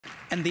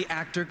And the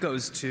actor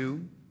goes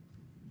to...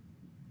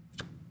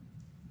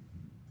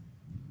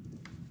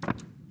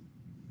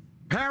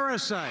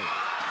 Parasite.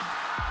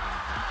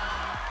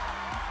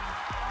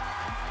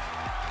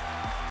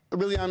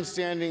 Really, I'm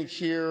standing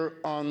here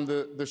on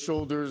the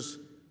shoulders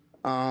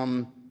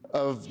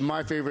of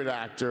my favorite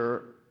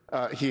actor,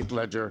 Heath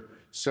Ledger.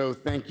 So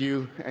thank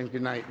you and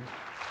good night.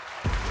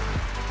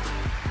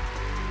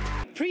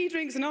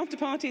 Pre-drinks and after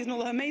parties and all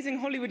the amazing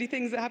Hollywoody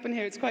things that happen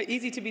here, it's quite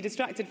easy to be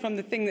distracted from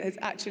the thing that has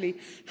actually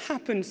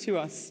happened to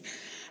us.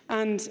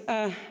 And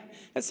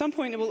at some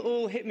point it will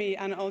all hit me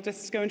and I'll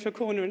just go into a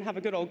corner and have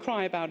a good old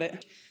cry about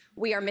it.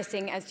 We are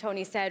missing, as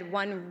Tony said,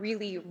 one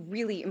really,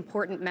 really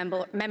important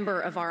member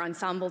of our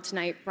ensemble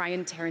tonight,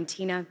 Brian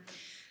Tarantina.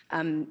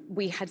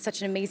 We had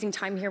such an amazing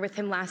time here with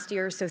him last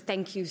year, so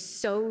thank you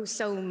so,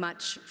 so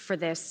much for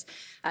this.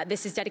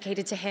 This is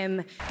dedicated to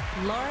him.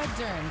 Laura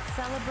Dern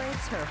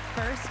celebrates her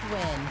first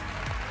win.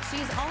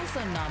 She's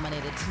also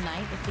nominated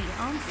tonight with the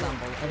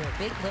ensemble of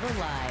Big Little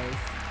Lies.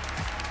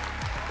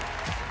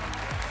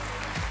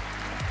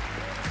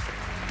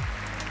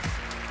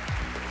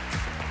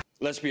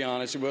 Let's be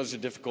honest, it was a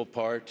difficult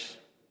part.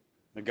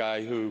 A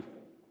guy who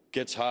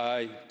gets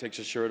high, takes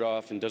his shirt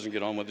off, and doesn't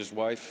get on with his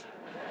wife.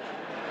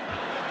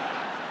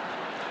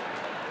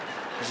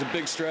 It's a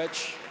big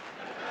stretch.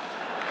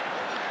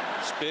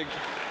 It's big.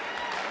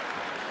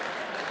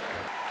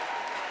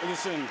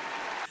 Listen.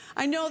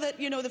 I know that,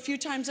 the few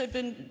times I've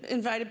been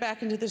invited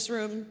back into this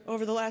room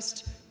over the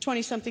last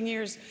 20-something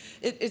years,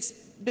 it's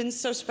been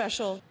so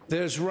special.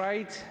 There's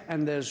right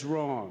and there's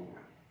wrong,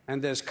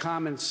 and there's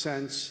common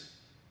sense,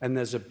 and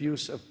there's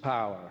abuse of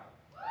power.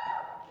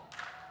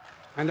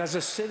 And as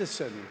a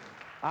citizen,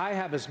 I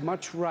have as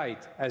much right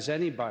as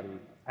anybody,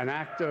 an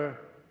actor,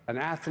 an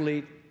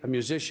athlete, a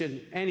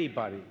musician,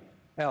 anybody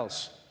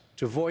else,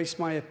 to voice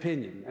my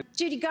opinion.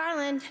 Judy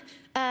Garland,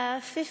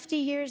 50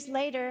 years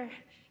later,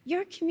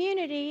 your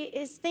community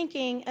is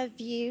thinking of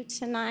you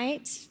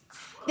tonight.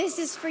 This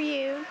is for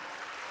you.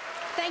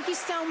 Thank you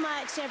so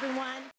much, everyone.